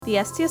The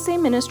STSA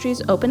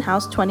Ministries Open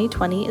House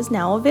 2020 is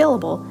now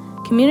available.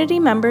 Community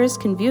members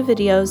can view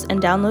videos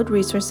and download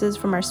resources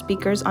from our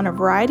speakers on a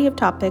variety of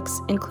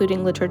topics,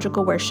 including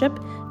liturgical worship,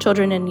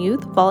 children and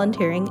youth,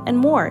 volunteering, and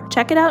more.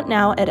 Check it out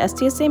now at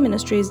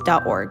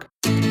stsaministries.org.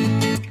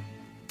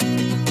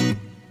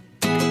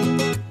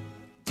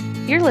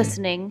 You're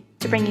listening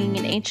to Bringing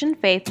an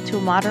Ancient Faith to a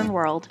Modern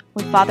World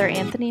with Father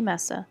Anthony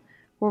Messa,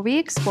 where we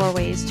explore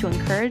ways to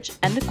encourage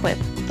and equip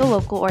the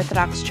local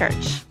Orthodox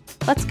Church.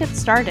 Let's get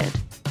started.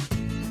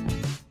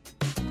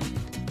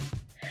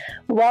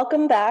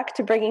 Welcome back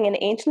to Bringing an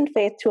Ancient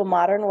Faith to a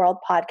Modern World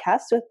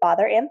podcast with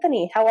Father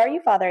Anthony. How are you,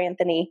 Father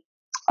Anthony?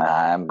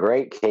 I'm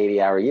great, Katie.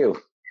 How are you?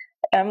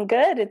 I'm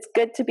good. It's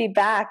good to be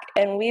back,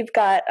 and we've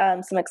got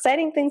some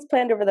exciting things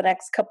planned over the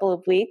next couple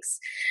of weeks.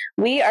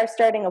 We are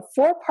starting a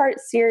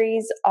 4-part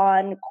series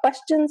on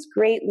questions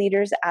great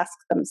leaders ask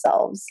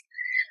themselves.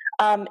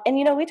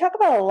 We talk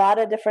about a lot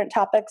of different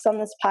topics on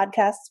this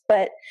podcast,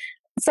 but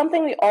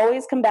something we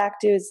always come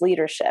back to is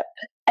leadership.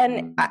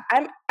 And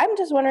I'm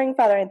just wondering,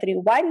 Father Anthony,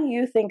 why do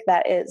you think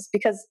that is?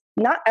 Because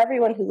not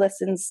everyone who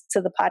listens to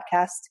the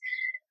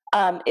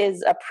podcast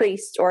is a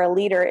priest or a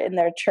leader in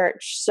their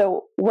church.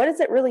 So what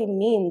does it really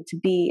mean to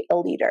be a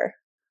leader?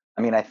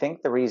 I mean, I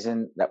think the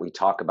reason that we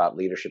talk about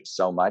leadership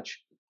so much,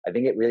 I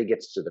think it really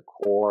gets to the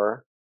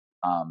core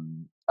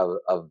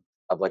of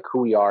like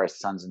who we are as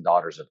sons and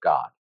daughters of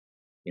God.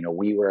 You know,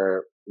 we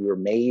were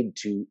made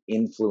to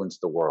influence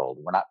the world.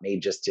 We're not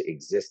made just to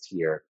exist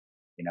here.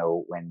 You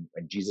know, when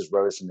Jesus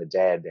rose from the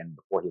dead and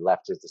before he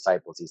left his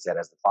disciples, he said,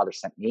 as the Father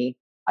sent me,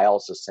 I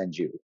also send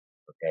you.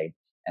 Okay.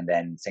 And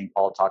then St.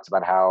 Paul talks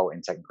about how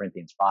in 2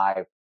 Corinthians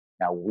 5,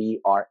 now we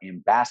are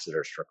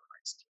ambassadors for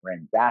Christ. We're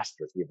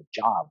ambassadors. We have a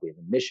job. We have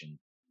a mission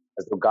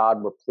as though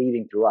God were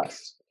pleading through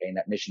us. Okay. And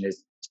that mission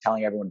is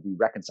telling everyone to be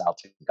reconciled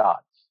to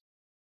God.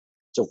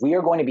 So if we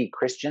are going to be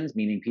Christians,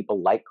 meaning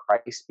people like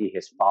Christ, be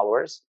his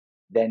followers,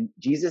 then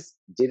Jesus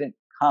didn't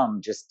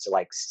come just to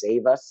like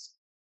save us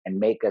and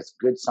make us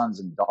good sons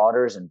and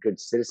daughters and good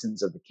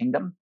citizens of the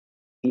kingdom.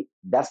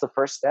 That's the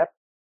first step.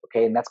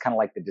 Okay. And that's kind of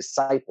like the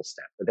disciple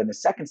step. But then the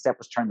second step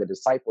was turn the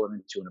disciple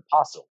into an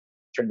apostle,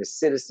 turn the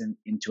citizen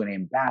into an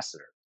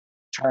ambassador,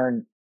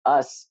 turn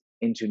us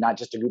into not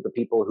just a group of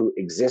people who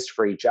exist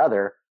for each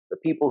other,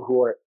 but people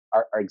who are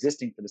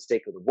existing for the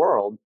sake of the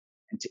world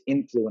and to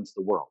influence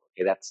the world.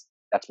 Okay. That's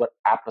what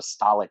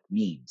apostolic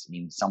means. It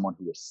means someone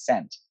who is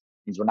sent.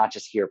 It means we're not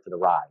just here for the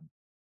ride.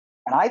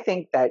 And I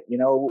think that,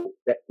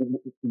 that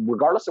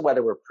regardless of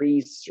whether we're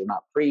priests or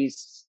not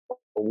priests,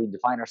 or we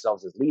define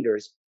ourselves as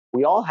leaders,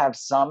 we all have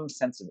some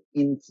sense of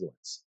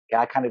influence.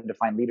 Okay? I kind of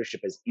define leadership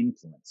as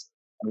influence.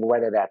 And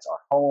whether that's our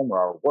home or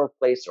our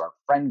workplace or our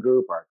friend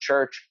group or our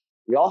church,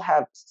 we all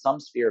have some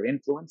sphere of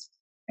influence.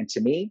 And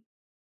to me,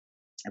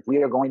 if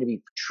we are going to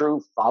be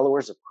true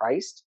followers of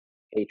Christ,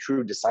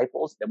 true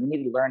disciples, then we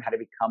need to learn how to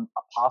become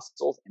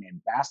apostles and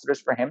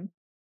ambassadors for him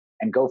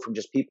and go from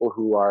just people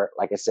who are,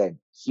 like I said,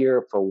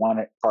 here for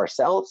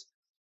ourselves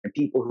and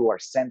people who are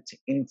sent to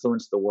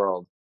influence the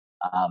world.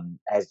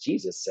 As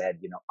Jesus said,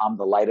 I'm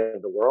the light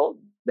of the world.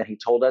 Then he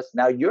told us,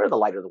 now you're the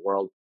light of the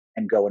world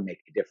and go and make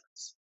a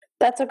difference.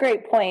 That's a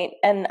great point.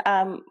 And,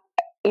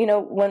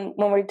 when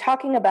we're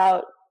talking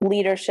about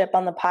leadership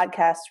on the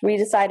podcast, we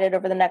decided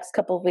over the next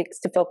couple of weeks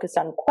to focus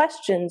on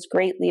questions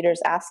great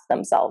leaders ask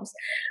themselves.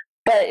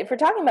 But if we're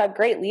talking about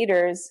great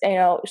leaders,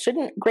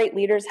 shouldn't great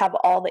leaders have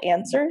all the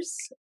answers?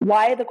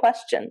 Why the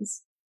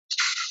questions?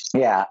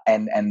 Yeah,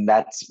 and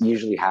that's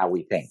usually how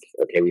we think.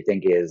 Okay, we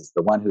think is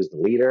the one who's the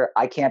leader.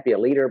 I can't be a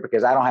leader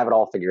because I don't have it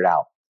all figured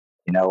out,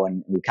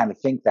 and we kind of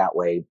think that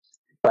way.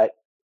 But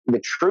the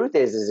truth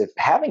is if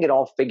having it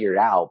all figured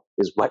out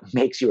is what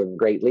makes you a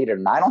great leader.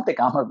 And I don't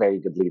think I'm a very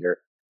good leader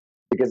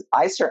because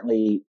I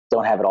certainly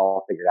don't have it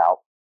all figured out.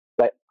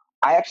 But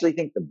I actually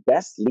think the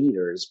best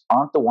leaders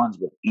aren't the ones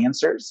with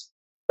answers,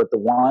 but the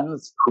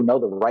ones who know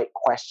the right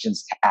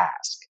questions to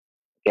ask.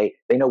 Okay,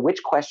 they know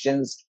which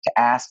questions to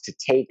ask to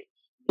take,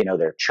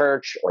 their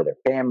church or their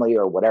family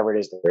or whatever it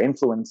is, their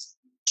influence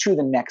to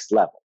the next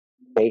level.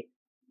 Okay,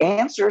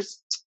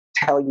 answers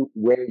tell you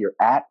where you're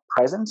at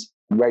present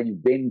and where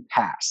you've been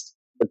past.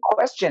 The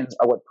questions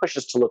are what push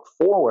us to look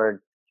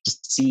forward to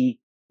see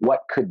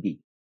what could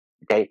be.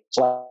 Okay,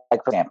 so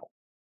like for example,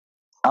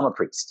 I'm a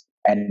priest,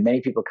 and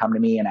many people come to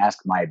me and ask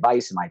my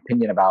advice and my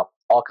opinion about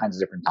all kinds of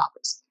different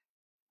topics.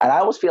 And I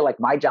always feel like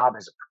my job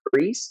as a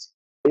priest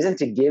isn't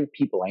to give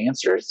people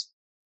answers,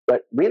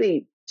 but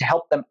really to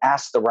help them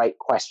ask the right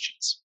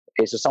questions.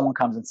 Okay, so someone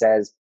comes and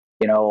says,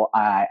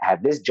 I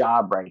have this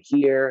job right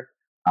here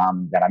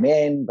that I'm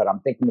in, but I'm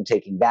thinking of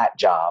taking that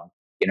job.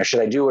 Should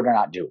I do it or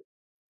not do it?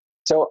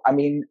 So, I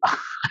mean,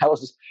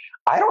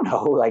 I don't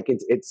know, like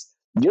it's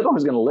you're the one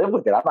who's going to live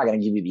with it. I'm not going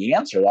to give you the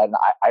answer.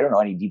 I don't know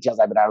any details.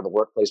 I've been out of the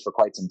workplace for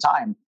quite some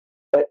time,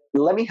 but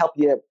let me help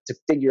you to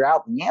figure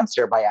out the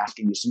answer by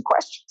asking you some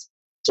questions.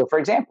 So, for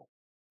example,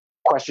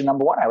 question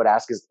number 1 I would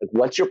ask is,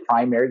 what's your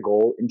primary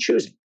goal in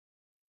choosing?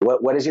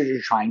 What is it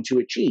you're trying to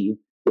achieve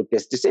with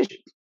this decision?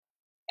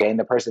 Okay, and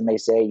the person may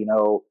say,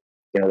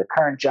 the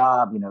current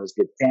job, is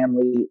good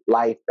family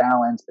life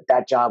balance, but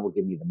that job will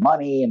give me the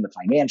money and the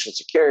financial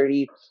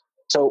security.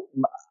 So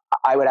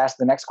I would ask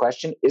the next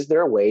question: is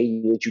there a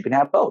way that you can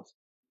have both?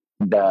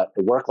 The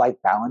work life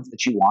balance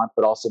that you want,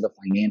 but also the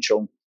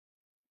financial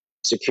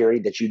security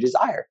that you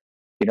desire.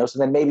 So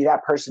then maybe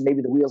that person,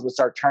 maybe the wheels would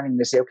start turning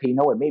to say, okay, you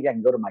know what, maybe I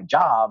can go to my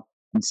job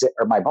and say,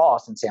 or my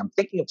boss and say, I'm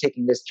thinking of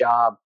taking this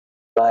job,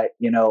 but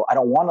I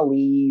don't want to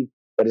leave.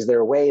 But is there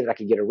a way that I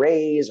could get a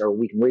raise, or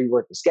we can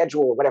rework the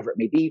schedule, or whatever it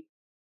may be?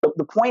 But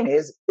the point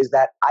is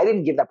that I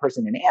didn't give that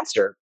person an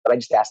answer, but I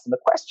just asked them a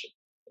question.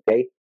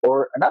 Okay.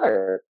 Or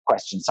another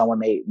question, someone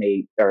may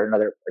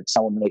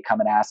someone may come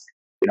and ask,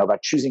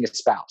 about choosing a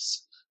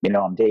spouse.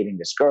 I'm dating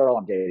this girl,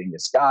 I'm dating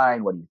this guy,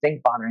 and what do you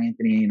think, Father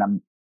Anthony?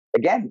 And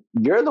again,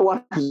 you're the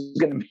one who's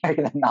going to marry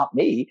them, not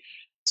me.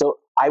 So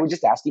I would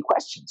just ask you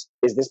questions.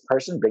 Is this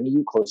person bringing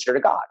you closer to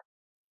God?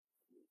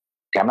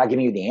 Okay, I'm not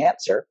giving you the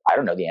answer. I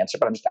don't know the answer,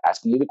 but I'm just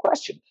asking you the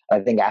question.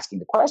 And I think asking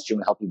the question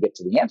will help you get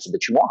to the answer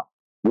that you want.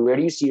 Where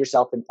do you see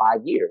yourself in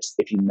 5 years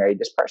if you married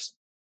this person?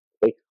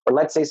 Okay? Or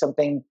let's say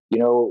something,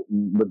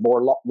 with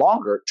more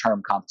longer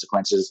term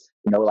consequences,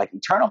 like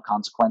eternal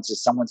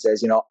consequences. Someone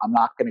says, I'm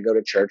not going to go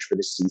to church for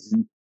this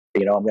season.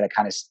 I'm going to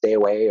kind of stay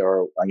away,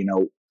 or,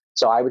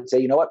 so I would say,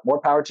 you know what,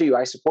 more power to you.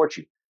 I support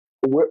you.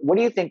 What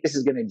do you think this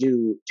is going to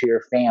do to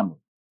your family?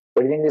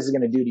 What do you think this is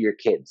going to do to your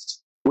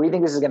kids? What do you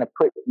think this is going to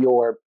put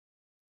your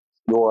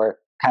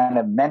kind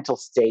of mental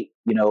state,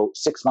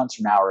 6 months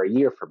from now or a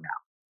year from now?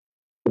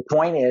 The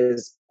point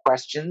is,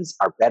 questions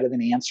are better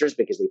than answers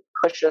because they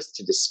push us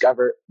to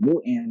discover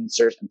new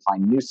answers and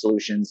find new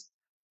solutions.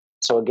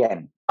 So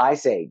again, I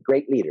say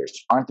great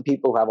leaders aren't the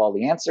people who have all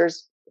the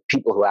answers, the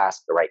people who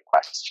ask the right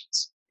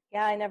questions.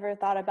 Yeah, I never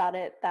thought about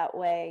it that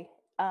way.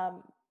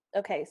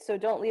 Okay, so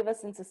don't leave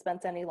us in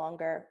suspense any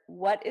longer.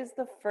 What is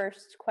the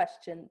first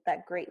question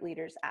that great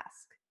leaders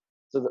ask?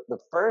 So the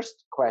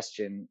first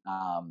question,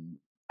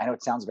 I know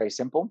it sounds very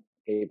simple,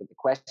 okay, but the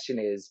question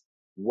is,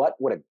 what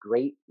would a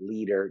great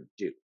leader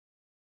do?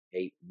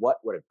 Okay, what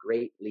would a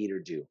great leader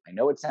do? I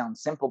know it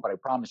sounds simple, but I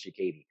promise you,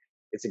 Katie,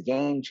 it's a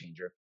game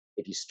changer.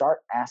 If you start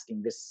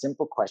asking this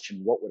simple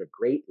question, what would a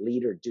great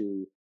leader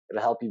do?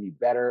 It'll help you be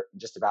better in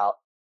just about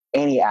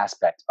any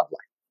aspect of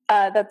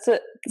life. That's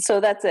it. So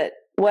that's it.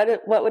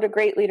 What would a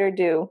great leader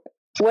do?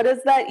 What does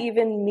that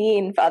even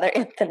mean, Father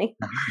Anthony?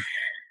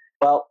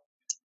 Well,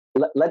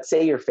 let's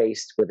say you're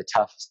faced with a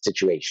tough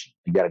situation.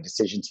 You got a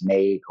decision to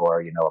make,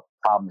 or a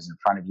problem is in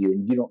front of you,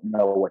 and you don't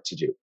know what to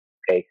do.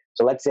 Okay,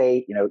 so let's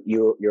say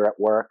you're at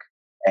work,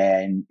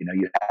 and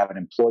you have an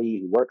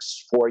employee who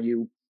works for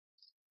you,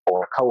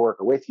 or a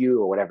coworker with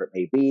you, or whatever it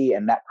may be,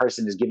 and that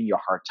person is giving you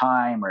a hard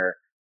time, or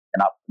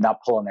they're not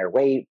pulling their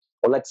weight.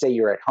 Or let's say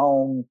you're at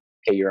home.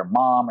 Okay, you're a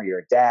mom or you're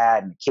a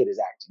dad, and the kid is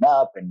acting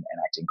up and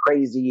acting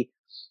crazy.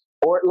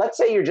 Or let's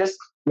say you're just,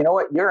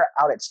 you're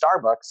out at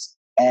Starbucks,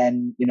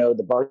 and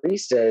the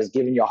barista is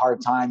giving you a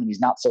hard time, and he's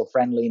not so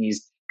friendly, and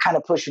he's kind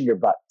of pushing your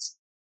buttons.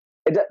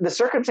 The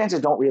circumstances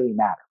don't really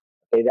matter.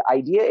 Okay? The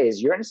idea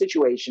is you're in a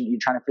situation, you're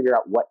trying to figure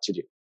out what to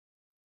do.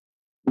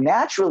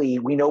 Naturally,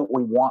 we know what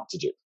we want to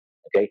do.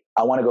 Okay,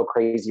 I want to go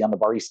crazy on the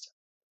barista.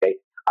 Okay,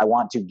 I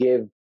want to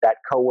give that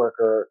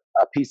coworker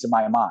a piece of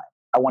my mind.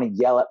 I want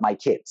to yell at my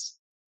kids.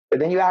 But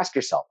then you ask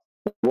yourself,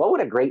 what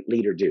would a great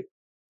leader do?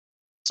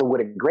 So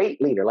would a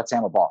great leader, let's say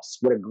I'm a boss,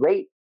 would a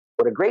great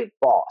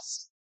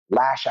boss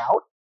lash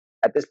out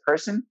at this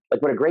person?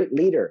 Like, would a great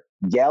leader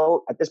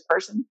yell at this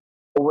person?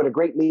 Or would a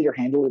great leader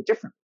handle it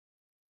differently?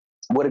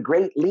 Would a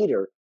great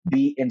leader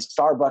be in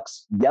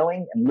Starbucks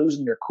yelling and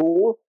losing their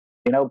cool?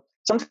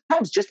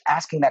 Sometimes just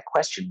asking that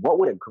question, what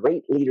would a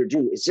great leader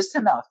do, is just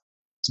enough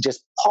to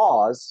just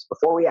pause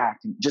before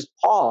reacting, just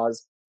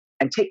pause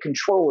and take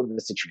control of the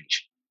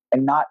situation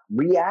and not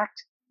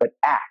react, but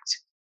act,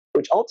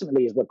 which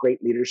ultimately is what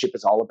great leadership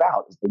is all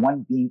about, is the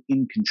one being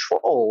in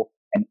control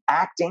and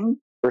acting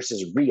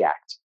versus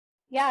react.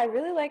 Yeah, I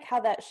really like how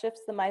that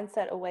shifts the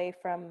mindset away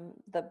from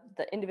the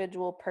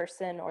individual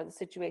person or the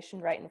situation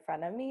right in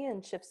front of me,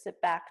 and shifts it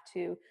back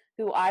to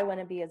who I want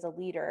to be as a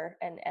leader,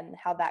 and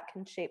how that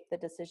can shape the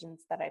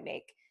decisions that I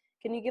make.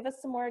 Can you give us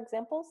some more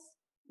examples?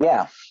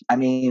 Yeah. I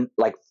mean,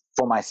 like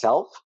for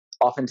myself,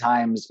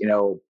 oftentimes,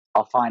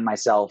 I'll find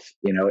myself,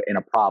 in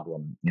a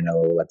problem,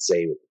 let's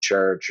say with the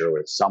church or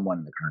with someone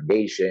in the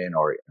congregation,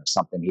 or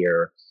something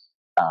here,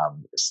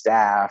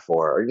 staff,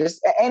 or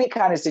just any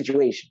kind of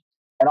situation.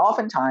 And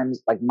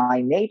oftentimes, like, my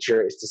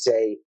nature is to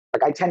say,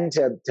 like, I tend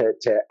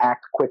to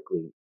act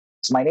quickly.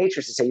 So my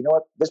nature is to say, you know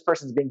what, this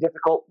person's being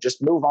difficult,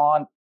 just move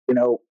on,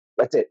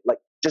 that's it. Like,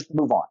 just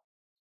move on.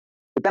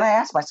 But then I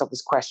ask myself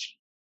this question: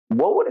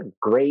 what would a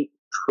great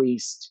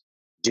priest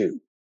do?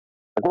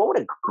 Like, what would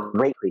a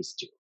great priest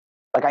do?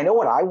 Like, I know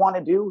what I want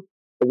to do,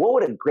 but what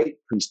would a great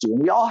priest do?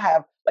 And we all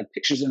have like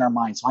pictures in our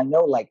mind. So I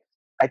know, like,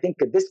 I think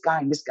that this guy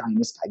and this guy and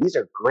this guy, these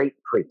are great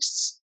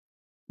priests.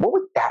 What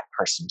would that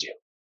person do?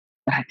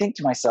 And I think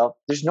to myself,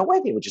 there's no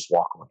way they would just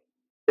walk away.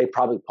 They'd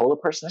probably pull a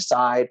person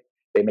aside.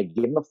 They may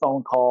give them a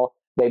phone call.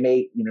 They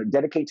may,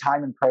 dedicate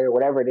time in prayer,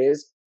 whatever it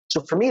is.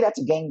 So for me, that's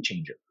a game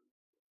changer.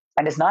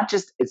 And it's not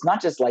just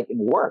like in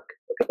work.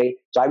 Okay.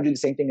 So I would do the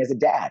same thing as a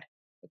dad.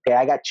 Okay.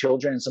 I got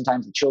children, and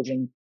sometimes the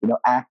children,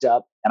 act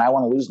up, and I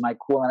want to lose my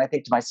cool. And I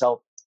think to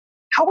myself,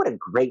 how would a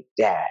great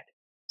dad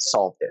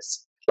solve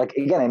this? Like,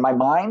 again, in my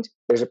mind,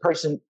 there's a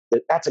person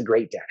that's a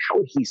great dad. How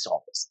would he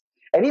solve this?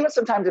 And even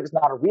sometimes if it's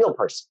not a real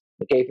person,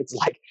 okay, if it's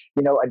like,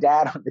 a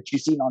dad that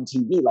you've seen on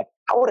TV, like,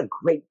 how would a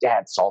great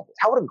dad solve this?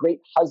 How would a great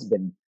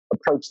husband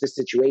approach this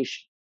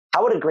situation?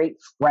 How would a great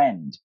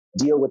friend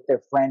deal with their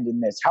friend in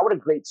this? How would a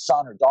great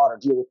son or daughter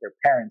deal with their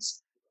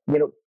parents?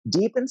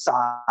 Deep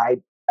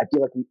inside, I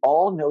feel like we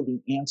all know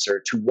the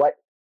answer to what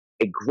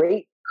a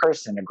great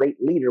person, a great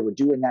leader would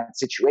do in that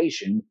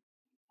situation.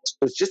 So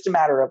it's just a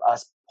matter of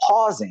us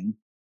pausing,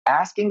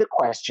 asking the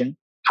question,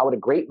 how would a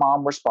great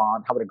mom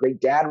respond? How would a great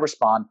dad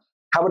respond?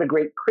 How would a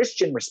great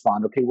Christian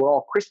respond? Okay, we're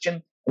all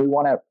Christian, and we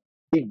want to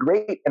be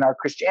great in our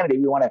Christianity.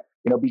 We want to,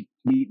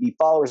 be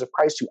followers of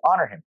Christ who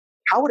honor him.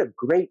 How would a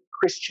great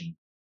Christian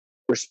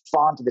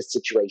respond to this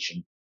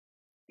situation?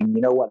 And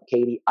you know what,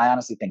 Katie? I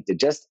honestly think that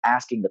just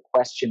asking the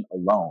question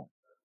alone,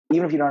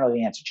 even if you don't know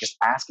the answer, just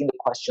asking the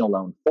question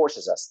alone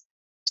forces us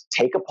to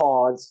take a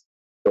pause,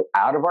 go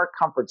out of our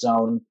comfort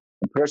zone,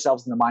 and put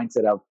ourselves in the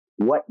mindset of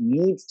what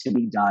needs to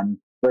be done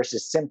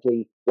versus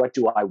simply what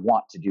do I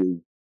want to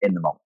do in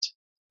the moment.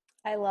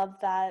 I love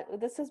that.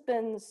 This has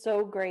been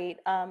so great.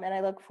 And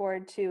I look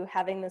forward to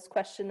having this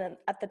question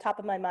at the top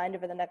of my mind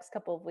over the next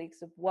couple of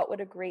weeks of what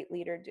would a great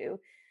leader do?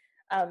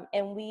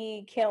 And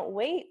we can't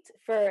wait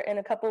in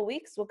a couple of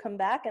weeks, we'll come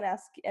back and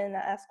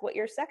ask what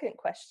your second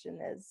question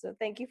is. So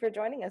thank you for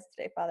joining us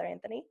today, Father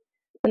Anthony.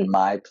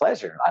 My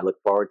pleasure. I look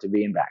forward to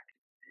being back.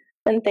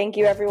 And thank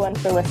you everyone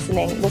for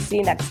listening. We'll see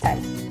you next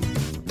time.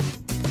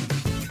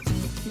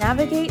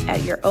 Navigate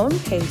at your own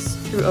pace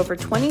through over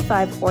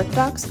 25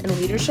 Orthodox and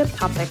leadership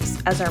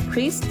topics as our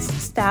priests,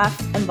 staff,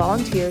 and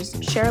volunteers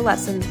share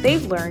lessons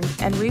they've learned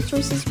and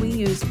resources we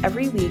use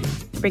every week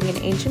bringing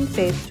ancient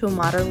faith to a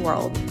modern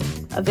world.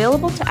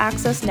 Available to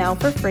access now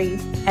for free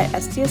at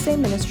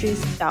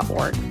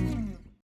stsaministries.org.